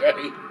 okay?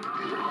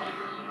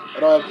 I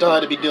don't have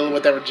time to be dealing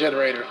with that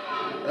regenerator.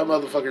 That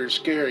motherfucker is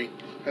scary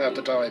half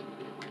the time.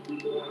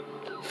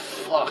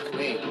 Fuck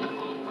me.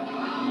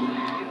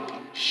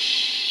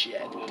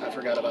 Shit. I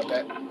forgot about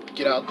that.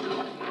 Get out.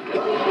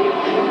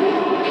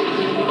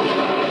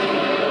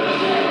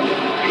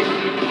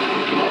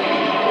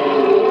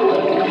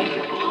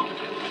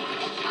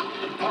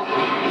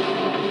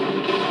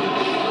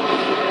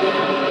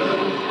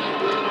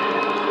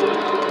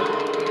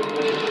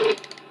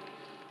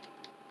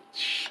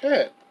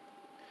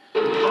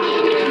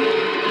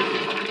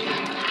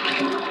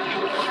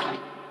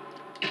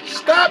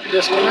 Stop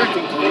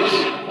disconnecting,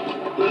 please.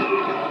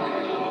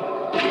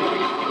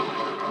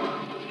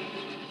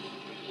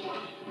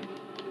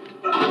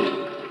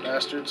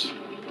 Bastards.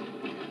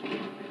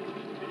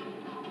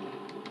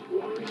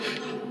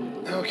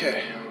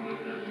 Okay.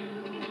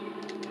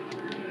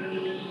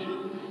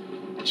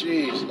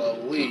 Jeez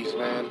Louise,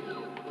 man.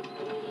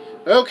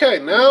 Okay,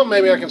 now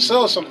maybe I can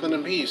sell something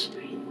in peace.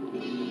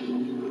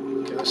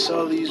 Gonna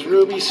sell these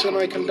ruby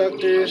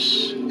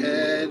semiconductors,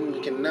 and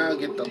we can now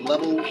get the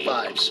level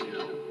 5s.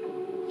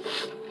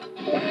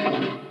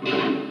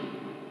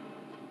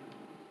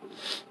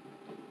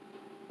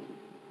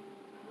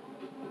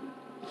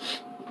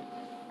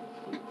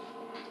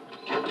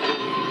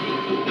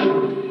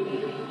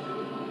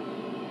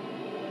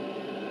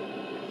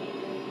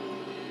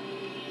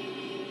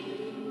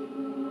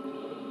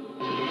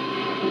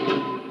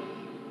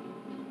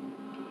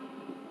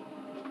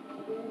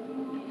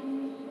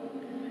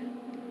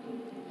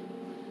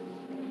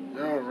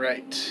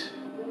 Alright.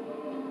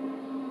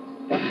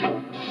 I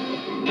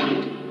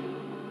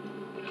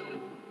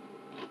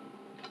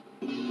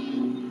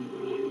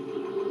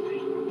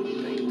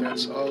think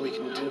that's all we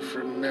can do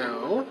for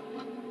now.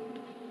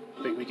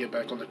 I think we get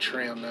back on the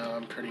trail now,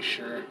 I'm pretty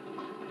sure.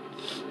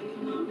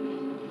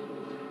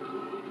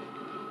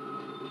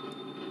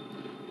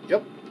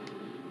 Yep.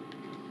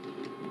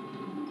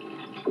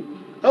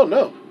 Oh,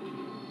 no.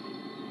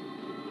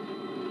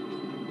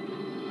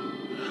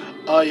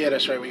 Oh, yeah,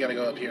 that's right. We gotta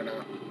go up here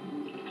now.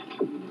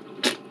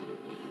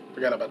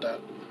 Forgot about that.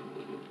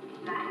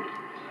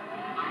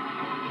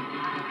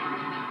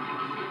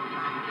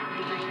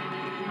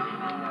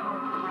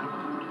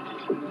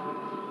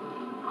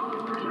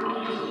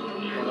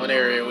 One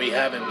area we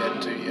haven't been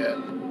to yet.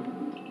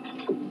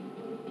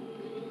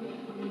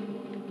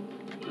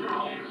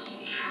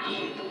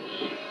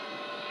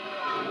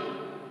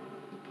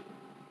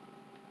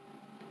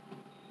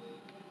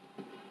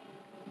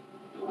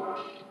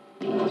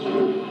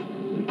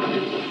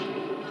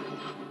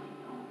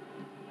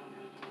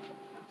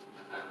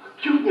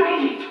 You've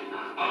made it!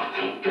 Oh,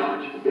 thank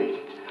God you've made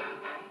it.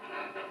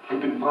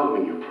 I've been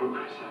following your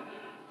progress.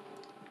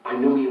 I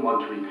know you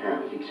want to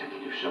repair the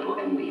executive shuttle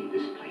and leave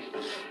this place,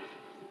 but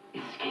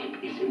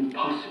escape is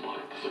impossible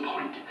at this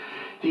point.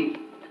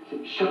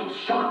 The shuttle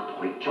shock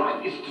point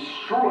drive is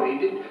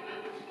destroyed.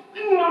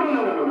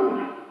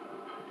 No.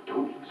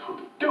 Don't lose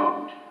hope.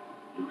 Don't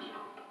lose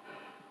hope.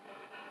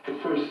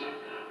 At first,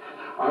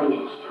 I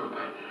lost hope.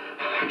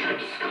 I tried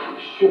to scour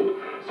the ship,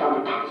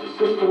 sabotage the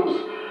systems.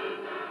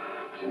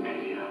 But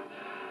Amelia,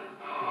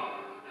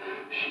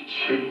 she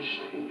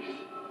changed things.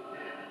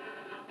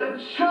 The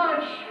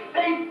church,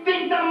 they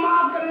think the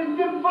marker is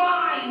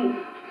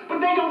divine, but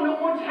they don't know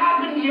what's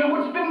happened here,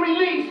 what's been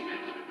released.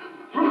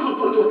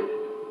 Look.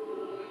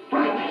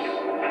 Look at this.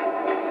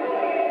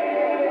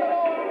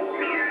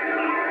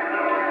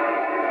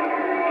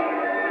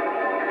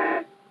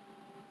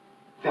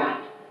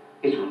 That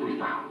is what we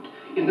found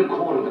in the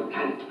core of the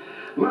planet.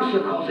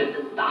 Mercer calls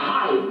it the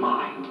hive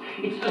mind.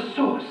 It's the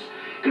source,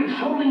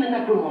 controlling the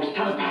necromorphs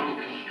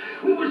telepathically.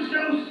 We were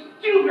so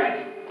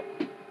stupid.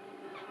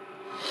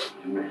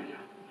 Amelia,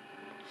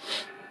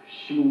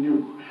 she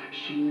knew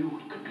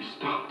it could be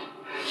stopped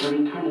by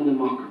returning the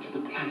marker to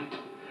the planet.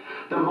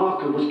 The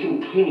marker was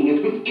containing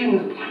it within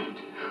the planet.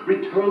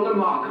 Return the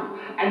marker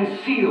and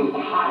seal the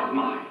hive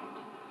mind.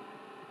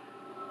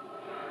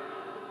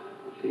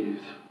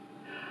 Please,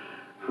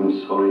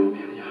 I'm sorry,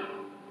 Amelia.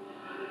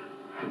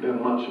 I bear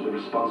much of the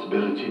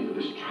responsibility for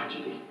this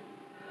tragedy.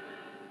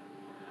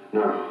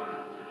 Now,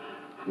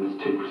 I must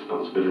take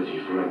responsibility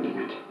for ending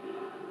it.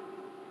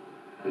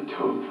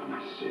 Atone for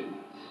my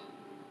sins.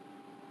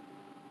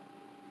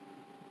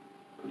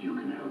 But you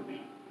can help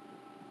me.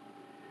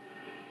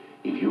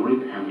 If you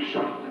repair the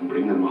shuttle and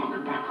bring the marker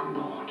back on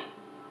board,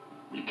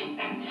 we can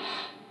end this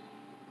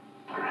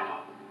forever.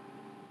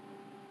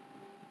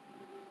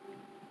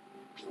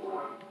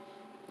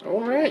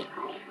 All right.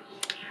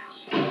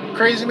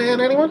 Crazy man,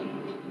 anyone?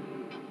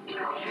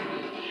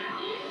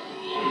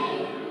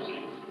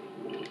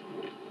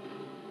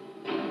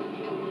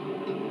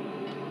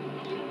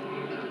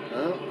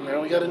 Well,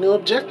 now we got a new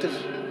objective.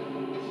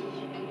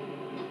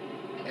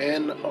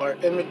 And our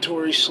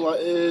inventory slot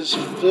is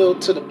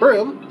filled to the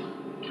brim.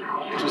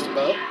 Just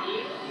about.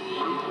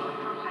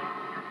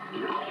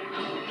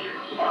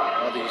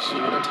 All these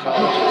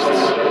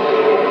unitologists.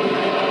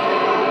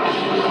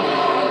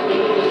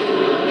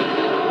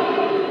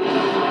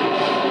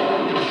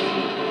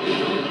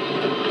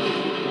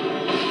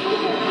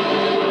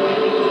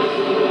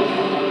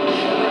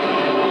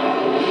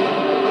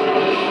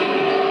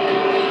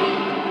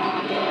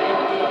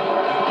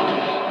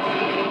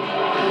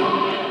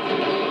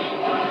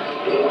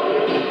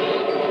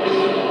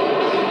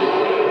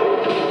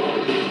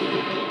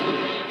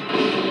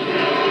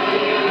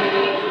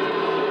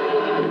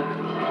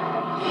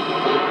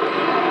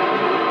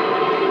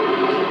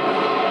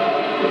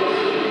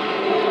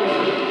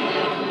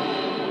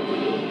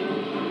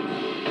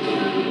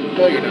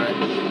 No, you're not.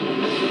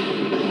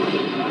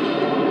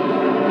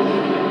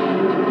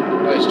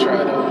 Nice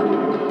try, though.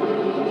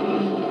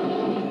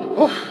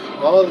 Oof.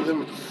 All of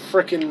them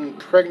frickin'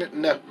 pregnant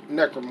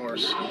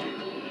necromorphs.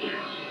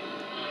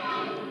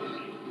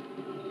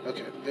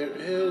 Okay, there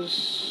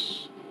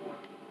is...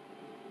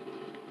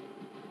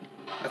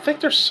 I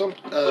think there's some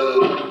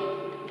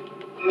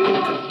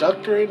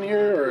conductor in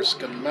here, or a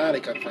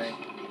schematic, I think.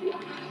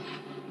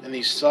 In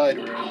these side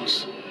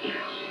rooms.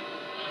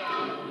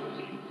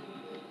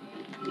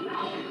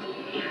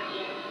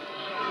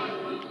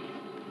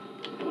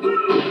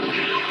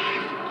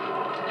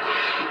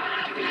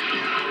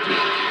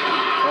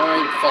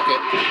 Fine, fuck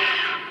it.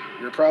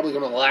 You're probably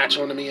gonna latch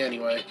onto me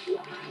anyway.